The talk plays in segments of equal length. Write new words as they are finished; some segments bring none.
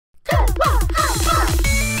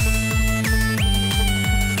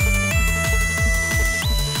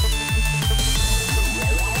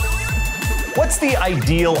What's the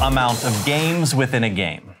ideal amount of games within a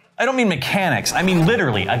game? I don't mean mechanics, I mean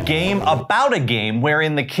literally a game about a game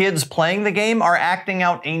wherein the kids playing the game are acting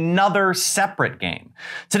out another separate game.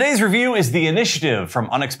 Today's review is The Initiative from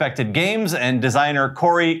Unexpected Games and designer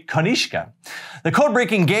Corey Konieczka. The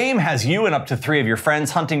code-breaking game has you and up to 3 of your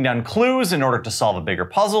friends hunting down clues in order to solve a bigger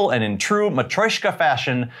puzzle, and in true Matryoshka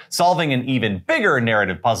fashion, solving an even bigger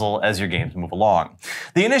narrative puzzle as your games move along.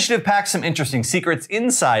 The Initiative packs some interesting secrets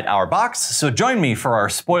inside our box, so join me for our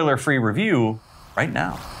spoiler-free review right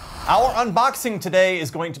now. Our unboxing today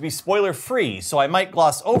is going to be spoiler-free, so I might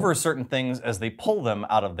gloss over certain things as they pull them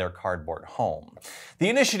out of their cardboard home. The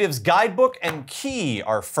Initiative's guidebook and key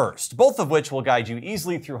are first, both of which will guide you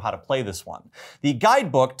easily through how to play this one. The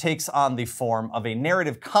guidebook takes on the form of a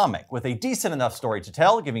narrative comic with a decent enough story to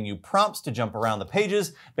tell, giving you prompts to jump around the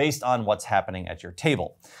pages based on what's happening at your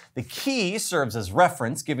table. The key serves as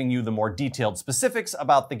reference, giving you the more detailed specifics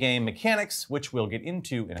about the game mechanics, which we'll get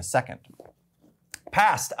into in a second.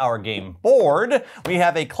 Past our game board, we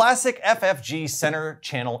have a classic FFG center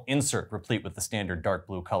channel insert, replete with the standard dark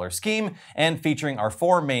blue color scheme and featuring our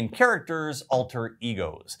 4 main characters' alter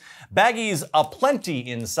egos. Baggies aplenty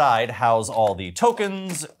inside house all the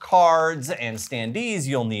tokens, cards, and standees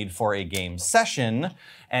you'll need for a game session,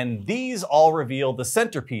 and these all reveal the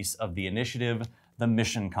centerpiece of the Initiative, the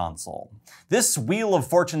mission console. This Wheel of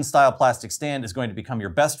Fortune style plastic stand is going to become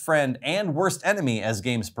your best friend and worst enemy as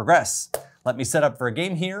games progress. Let me set up for a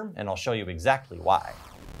game here, and I'll show you exactly why.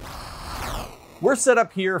 We're set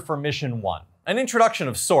up here for Mission 1. An introduction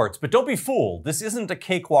of sorts, but don't be fooled, this isn't a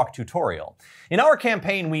cakewalk tutorial. In our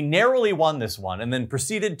campaign, we narrowly won this one and then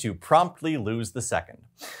proceeded to promptly lose the second.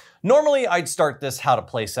 Normally, I'd start this how to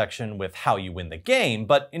play section with how you win the game,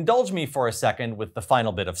 but indulge me for a second with the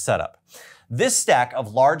final bit of setup. This stack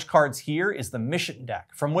of large cards here is the mission deck,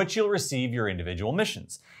 from which you'll receive your individual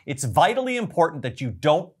missions. It's vitally important that you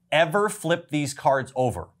don't ever flip these cards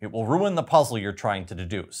over. It will ruin the puzzle you're trying to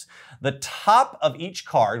deduce. The top of each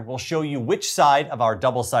card will show you which side of our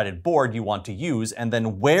double-sided board you want to use, and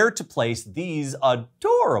then where to place these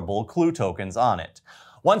adorable clue tokens on it.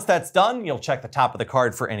 Once that's done, you'll check the top of the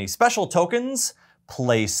card for any special tokens,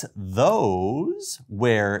 place those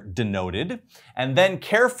where denoted, and then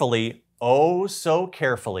carefully, oh so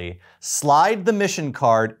carefully, slide the mission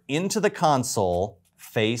card into the console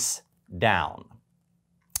face down.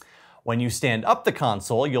 When you stand up the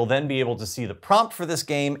console, you'll then be able to see the prompt for this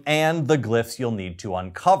game and the glyphs you'll need to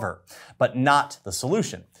uncover, but not the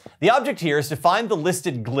solution. The object here is to find the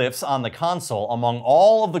listed glyphs on the console among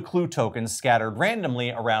all of the clue tokens scattered randomly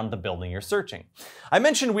around the building you're searching. I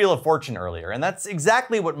mentioned Wheel of Fortune earlier, and that's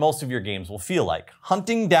exactly what most of your games will feel like,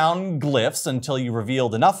 hunting down glyphs until you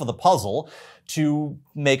revealed enough of the puzzle to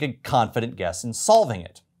make a confident guess in solving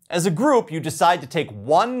it. As a group, you decide to take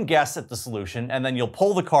one guess at the solution, and then you'll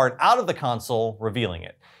pull the card out of the console, revealing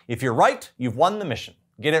it. If you're right, you've won the mission.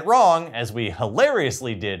 Get it wrong, as we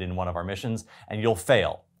hilariously did in one of our missions, and you'll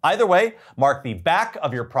fail. Either way, mark the back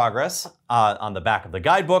of your progress on the back of the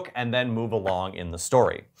guidebook, and then move along in the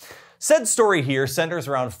story. Said story here centers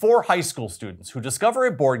around 4 high school students who discover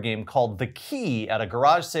a board game called The Key at a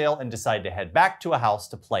garage sale and decide to head back to a house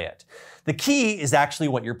to play it. The Key is actually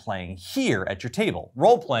what you're playing here at your table,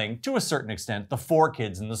 role-playing, to a certain extent, the 4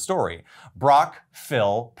 kids in the story. Brock,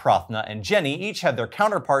 Phil, Prathna, and Jenny each have their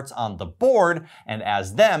counterparts on the board, and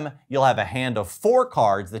as them, you'll have a hand of 4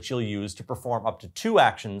 cards that you'll use to perform up to 2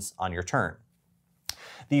 actions on your turn.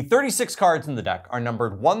 The 36 cards in the deck are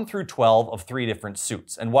numbered 1 through 12 of 3 different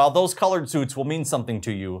suits, and while those colored suits will mean something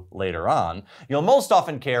to you later on, you'll most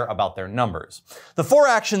often care about their numbers. The 4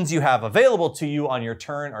 actions you have available to you on your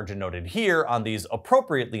turn are denoted here on these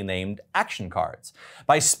appropriately named action cards.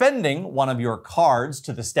 By spending one of your cards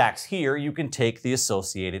to the stacks here, you can take the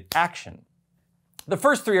associated action. The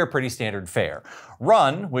first 3 are pretty standard fare.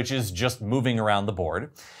 Run, which is just moving around the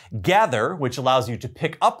board. Gather, which allows you to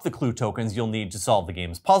pick up the clue tokens you'll need to solve the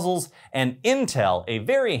game's puzzles. And Intel, a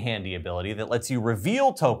very handy ability that lets you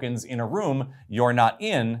reveal tokens in a room you're not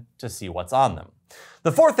in to see what's on them.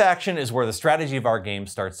 The 4th action is where the strategy of our game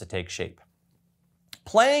starts to take shape.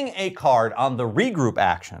 Playing a card on the regroup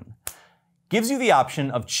action gives you the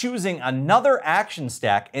option of choosing another action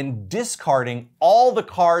stack and discarding all the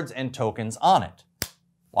cards and tokens on it.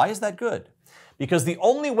 Why is that good? Because the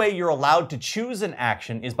only way you're allowed to choose an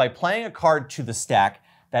action is by playing a card to the stack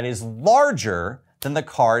that is larger than the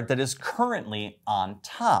card that is currently on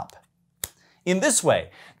top. In this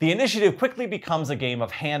way, the initiative quickly becomes a game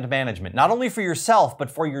of hand management, not only for yourself, but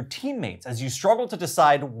for your teammates, as you struggle to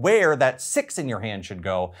decide where that 6 in your hand should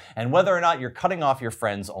go and whether or not you're cutting off your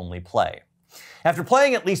friend's only play. After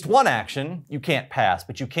playing at least one action, you can't pass,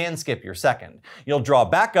 but you can skip your second. You'll draw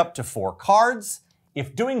back up to 4 cards.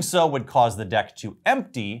 If doing so would cause the deck to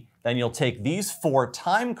empty, then you'll take these 4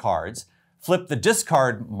 time cards, flip the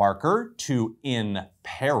discard marker to in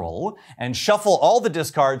peril, and shuffle all the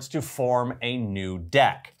discards to form a new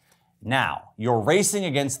deck. Now, you're racing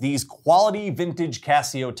against these quality vintage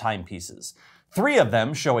Casio timepieces. 3 of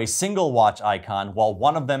them show a single watch icon, while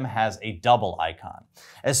 1 of them has a double icon.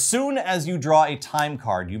 As soon as you draw a time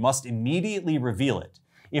card, you must immediately reveal it.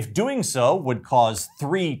 If doing so would cause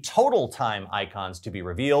 3 total time icons to be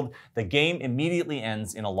revealed, the game immediately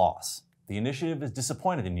ends in a loss. The initiative is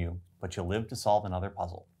disappointed in you, but you'll live to solve another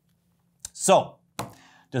puzzle. So,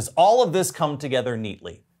 does all of this come together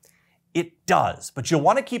neatly? It does, but you'll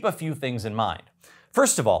want to keep a few things in mind.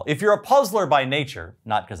 First of all, if you're a puzzler by nature,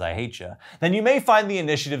 not because I hate you, then you may find the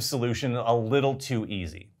initiative solution a little too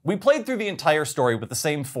easy. We played through the entire story with the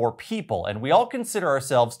same 4 people, and we all consider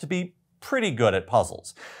ourselves to be pretty good at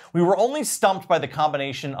puzzles. We were only stumped by the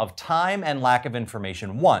combination of time and lack of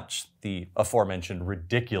information once, the aforementioned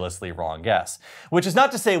ridiculously wrong guess, which is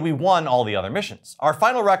not to say we won all the other missions. Our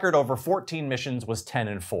final record over 14 missions was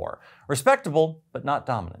 10-4. Respectable, but not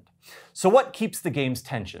dominant. So what keeps the game's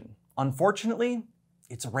tension? Unfortunately,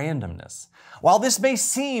 it's randomness. While this may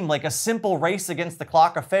seem like a simple race against the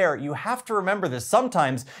clock affair, you have to remember that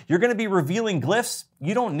sometimes you're going to be revealing glyphs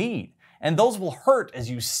you don't need. And those will hurt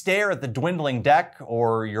as you stare at the dwindling deck,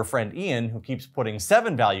 or your friend Ian, who keeps putting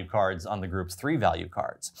 7 value cards on the group's 3 value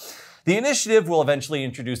cards. The initiative will eventually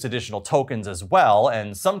introduce additional tokens as well,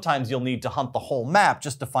 and sometimes you'll need to hunt the whole map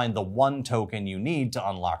just to find the 1 token you need to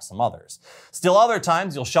unlock some others. Still other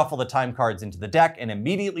times, you'll shuffle the time cards into the deck and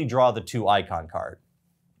immediately draw the 2 icon card.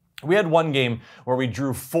 We had one game where we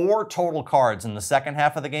drew 4 total cards in the second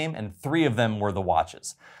half of the game, and 3 of them were the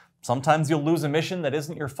watches. Sometimes you'll lose a mission that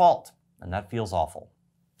isn't your fault, and that feels awful.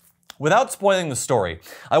 Without spoiling the story,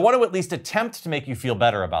 I want to at least attempt to make you feel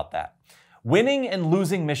better about that. Winning and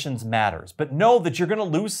losing missions matters, but know that you're going to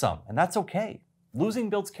lose some, and that's okay.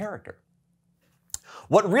 Losing builds character.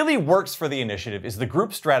 What really works for the initiative is the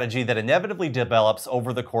group strategy that inevitably develops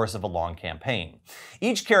over the course of a long campaign.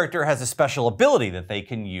 Each character has a special ability that they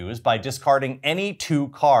can use by discarding any 2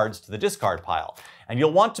 cards to the discard pile, and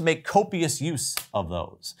you'll want to make copious use of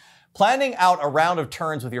those. Planning out a round of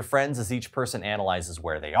turns with your friends as each person analyzes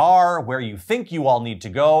where they are, where you think you all need to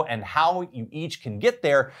go, and how you each can get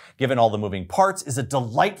there, given all the moving parts, is a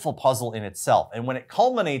delightful puzzle in itself. And when it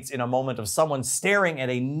culminates in a moment of someone staring at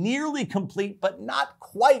a nearly complete but not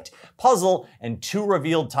quite puzzle and 2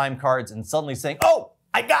 revealed time cards and suddenly saying, "Oh,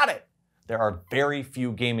 I got it!" There are very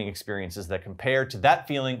few gaming experiences that compare to that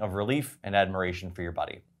feeling of relief and admiration for your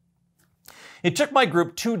buddy. It took my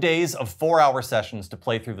group 2 days of 4-hour sessions to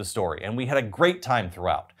play through the story, and we had a great time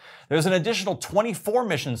throughout. There's an additional 24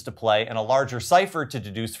 missions to play and a larger cipher to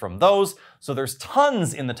deduce from those, so there's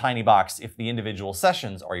tons in the tiny box if the individual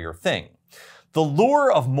sessions are your thing. The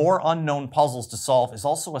lure of more unknown puzzles to solve is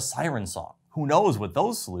also a siren song. Who knows what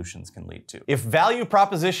those solutions can lead to? If value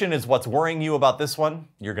proposition is what's worrying you about this one,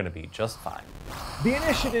 you're going to be just fine. The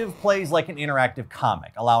initiative plays like an interactive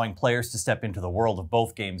comic, allowing players to step into the world of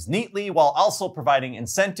both games neatly while also providing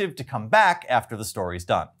incentive to come back after the story's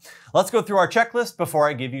done. Let's go through our checklist before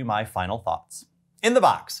I give you my final thoughts. In the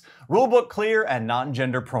box, rulebook clear and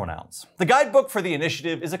non-gender pronouns. The guidebook for the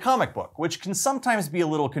initiative is a comic book, which can sometimes be a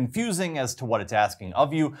little confusing as to what it's asking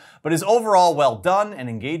of you, but is overall well done and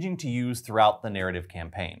engaging to use throughout the narrative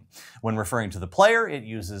campaign. When referring to the player, it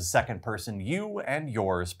uses second-person you and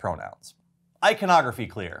yours pronouns. Iconography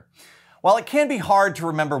clear. While it can be hard to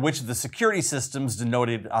remember which of the security systems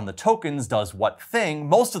denoted on the tokens does what thing,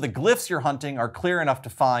 most of the glyphs you're hunting are clear enough to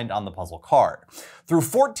find on the puzzle card. Through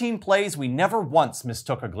 14 plays, we never once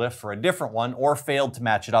mistook a glyph for a different one or failed to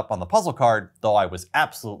match it up on the puzzle card, though I was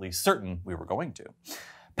absolutely certain we were going to.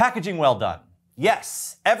 Packaging well done.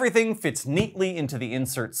 Yes, everything fits neatly into the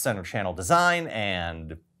insert center channel design,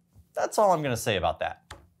 and that's all I'm going to say about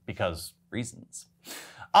that, because reasons.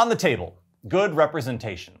 On the table, good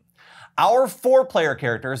representation. Our 4 player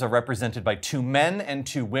characters are represented by 2 men and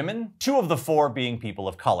 2 women, 2 of the 4 being people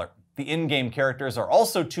of color. The in-game characters are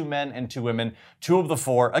also 2 men and 2 women, 2 of the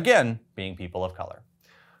 4, again, being people of color.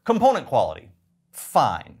 Component quality.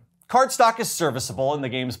 Fine. Cardstock is serviceable, and the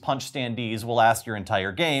game's punch standees will last your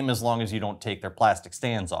entire game as long as you don't take their plastic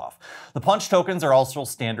stands off. The punch tokens are also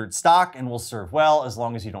standard stock and will serve well as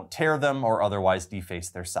long as you don't tear them or otherwise deface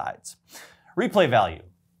their sides. Replay value.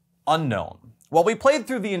 Unknown. While we played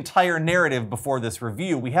through the entire narrative before this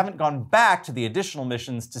review, we haven't gone back to the additional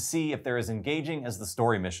missions to see if they're as engaging as the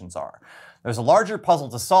story missions are. There's a larger puzzle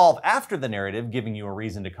to solve after the narrative, giving you a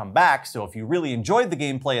reason to come back, so if you really enjoyed the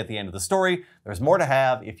gameplay at the end of the story, there's more to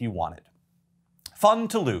have if you wanted. Fun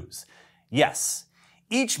to lose. Yes.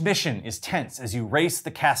 Each mission is tense as you race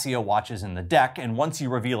the Casio watches in the deck, and once you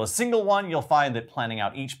reveal a single one, you'll find that planning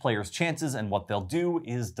out each player's chances and what they'll do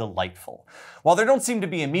is delightful. While there don't seem to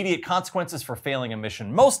be immediate consequences for failing a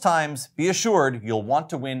mission most times, be assured you'll want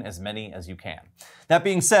to win as many as you can. That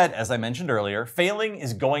being said, as I mentioned earlier, failing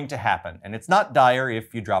is going to happen, and it's not dire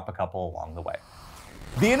if you drop a couple along the way.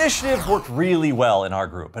 The initiative worked really well in our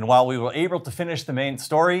group, and while we were able to finish the main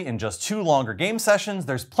story in just 2 longer game sessions,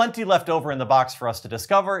 there's plenty left over in the box for us to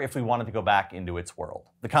discover if we wanted to go back into its world.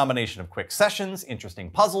 The combination of quick sessions,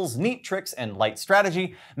 interesting puzzles, neat tricks, and light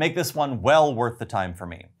strategy make this one well worth the time for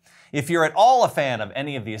me. If you're at all a fan of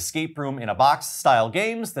any of the escape room in a box style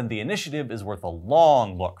games, then the initiative is worth a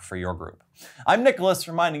long look for your group. I'm Nicholas,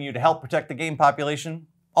 reminding you to help protect the game population.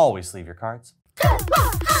 Always leave your cards.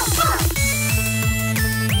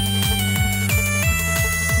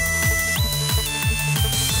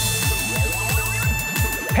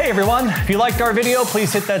 Hey everyone, if you liked our video,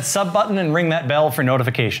 please hit that sub button and ring that bell for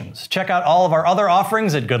notifications. Check out all of our other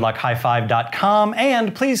offerings at goodluckhighfive.com,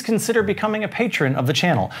 and please consider becoming a patron of the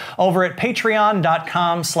channel over at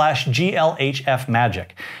patreon.com/GLHFmagic.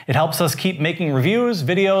 It helps us keep making reviews,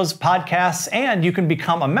 videos, podcasts, and you can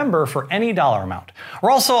become a member for any dollar amount.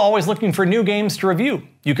 We're also always looking for new games to review.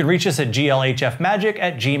 You can reach us at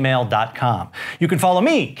glhfmagic@gmail.com. You can follow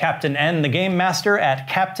me, Captain N, the Game Master, at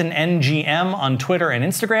CaptainNGM on Twitter and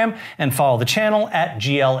Instagram, and follow the channel at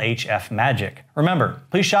GLHFmagic. Remember,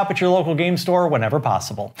 please shop at your local game store whenever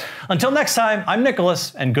possible. Until next time, I'm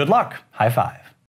Nicholas, and good luck. High five.